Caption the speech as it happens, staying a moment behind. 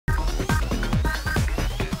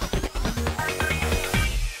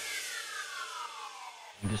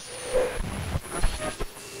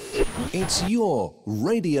It's your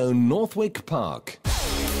Radio Northwick Park.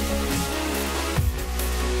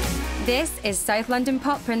 This is South London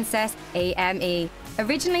pop princess AME.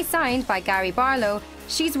 Originally signed by Gary Barlow,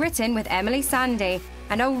 she's written with Emily Sandé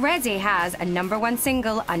and already has a #1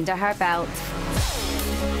 single under her belt.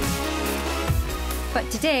 But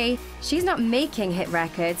today, she's not making hit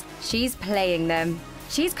records, she's playing them.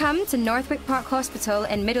 She's come to Northwick Park Hospital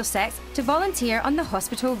in Middlesex to volunteer on the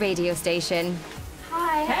hospital radio station.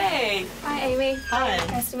 Hi. Hey. Hi, Amy. Hi.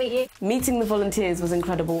 Nice to meet you. Meeting the volunteers was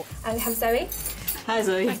incredible. And we have Zoe. Hi,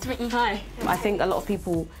 Zoe. Nice to meet you. Hi. I think a lot of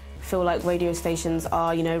people feel like radio stations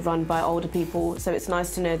are, run by older people, so it's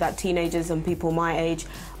nice to know that teenagers and people my age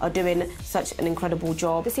are doing such an incredible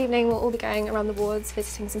job. This evening we'll all be going around the wards,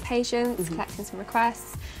 visiting some patients, collecting some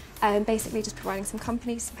requests, and basically just providing some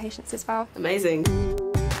company to some patients as well. Amazing.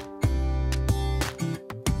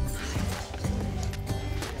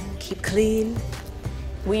 Keep clean.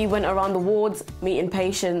 We went around the wards, meeting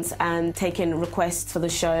patients and taking requests for the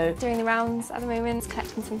show. Doing the rounds at the moment,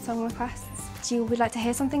 would some song requests. You would like to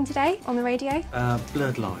hear something today on the radio?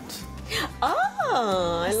 Blurred Lines.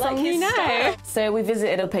 Oh, I like his style. So we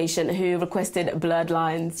visited a patient who requested Blurred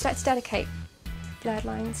Lines. Would you like to dedicate Blurred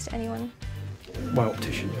Lines to anyone? My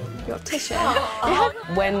optician. Your optician?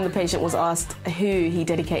 When the patient was asked who he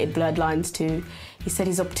dedicated Blurred Lines to, he said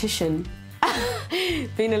his optician.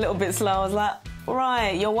 Being a little bit slow, I was like,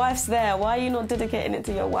 right, your wife's there, why are you not dedicating it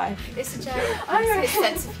to your wife? It's a joke. It's a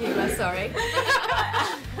sense of humour, sorry.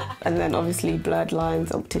 And then obviously Blurred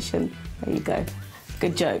Lines, optician, there you go.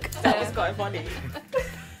 Good joke. That was quite funny.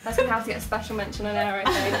 That's going to have to get a special mention on air,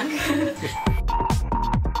 I think.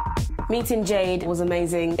 Meeting Jade was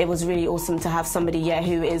amazing. It was really awesome to have somebody,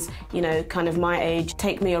 who is, kind of my age,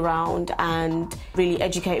 take me around and really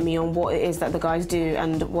educate me on what it is that the guys do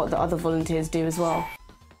and what the other volunteers do as well.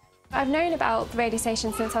 I've known about the radio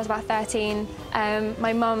station since I was about 13.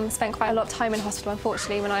 My mum spent quite a lot of time in hospital,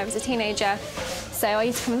 unfortunately, when I was a teenager. So I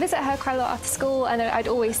used to come and visit her quite a lot after school, and I'd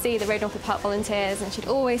always see the Radio Northwick Park volunteers, and she'd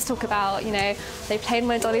always talk about, they played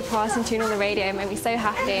my Dolly Parton tune on the radio, it made me so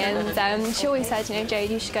happy, and she always said,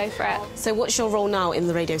 Jade, you should go for it. So what's your role now in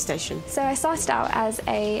the radio station? So I started out as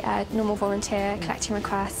a normal volunteer, collecting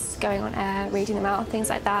requests, going on air, reading them out, things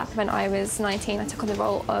like that. When I was 19, I took on the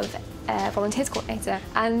role of volunteers coordinator,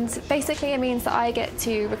 and basically it means that I get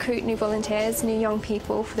to recruit new volunteers, new young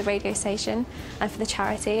people for the radio station and for the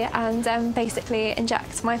charity, and basically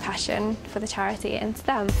inject my passion for the charity into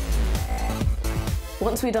them.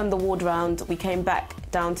 Once we'd done the ward round, we came back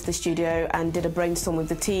down to the studio and did a brainstorm with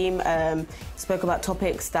the team, spoke about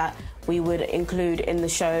topics that we would include in the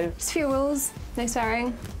show. Just a few rules: no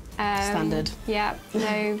swearing. Standard. Yeah,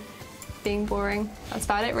 no being boring. That's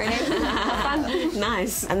about it, really. Fun.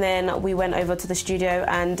 Nice. And then we went over to the studio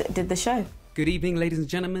and did the show. Good evening, ladies and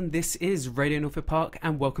gentlemen. This is Radio Northwick Park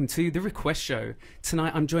and welcome to The Request Show.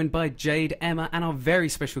 Tonight I'm joined by Jade, Emma and our very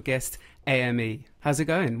special guest, AME. How's it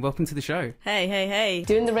going? Welcome to the show. Hey, hey, hey.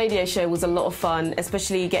 Doing the radio show was a lot of fun,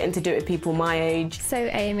 especially getting to do it with people my age. So,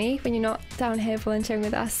 AME, when you're not down here volunteering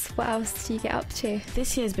with us, what else do you get up to?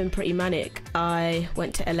 This year's been pretty manic. I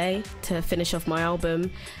went to LA to finish off my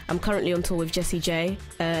album. I'm currently on tour with Jessie J.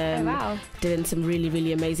 Oh, wow. Doing some really,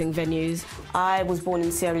 really amazing venues. I was born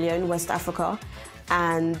in Sierra Leone, West Africa,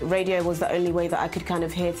 and radio was the only way that I could kind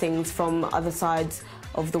of hear things from other sides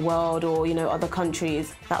of the world or, other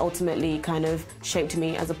countries that ultimately kind of shaped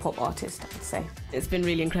me as a pop artist, I would say. It's been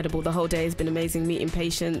really incredible. The whole day has been amazing, meeting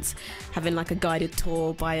patients, having like a guided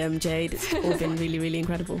tour by Jade. It's all been really, really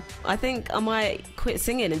incredible. I think I might quit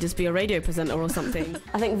singing and just be a radio presenter or something.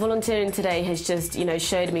 I think volunteering today has just,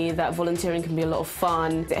 showed me that volunteering can be a lot of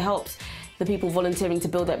fun. It helps the people volunteering to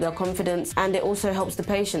build up their confidence, and it also helps the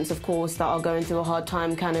patients, of course, that are going through a hard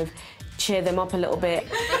time, kind of cheer them up a little bit.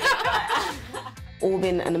 All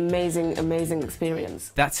been an amazing, amazing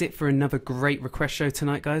experience. That's it for another great request show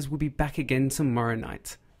tonight, guys. We'll be back again tomorrow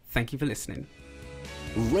night. Thank you for listening.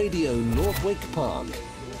 Radio Northwick Park.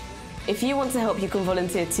 If you want to help, you can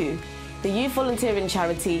volunteer too. The youth volunteering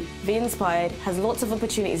charity, vInspired, has lots of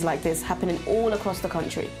opportunities like this happening all across the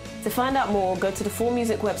country. To find out more, go to the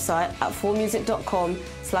 4Music website at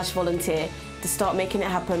 4music.com/volunteer to start making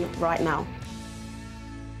it happen right now.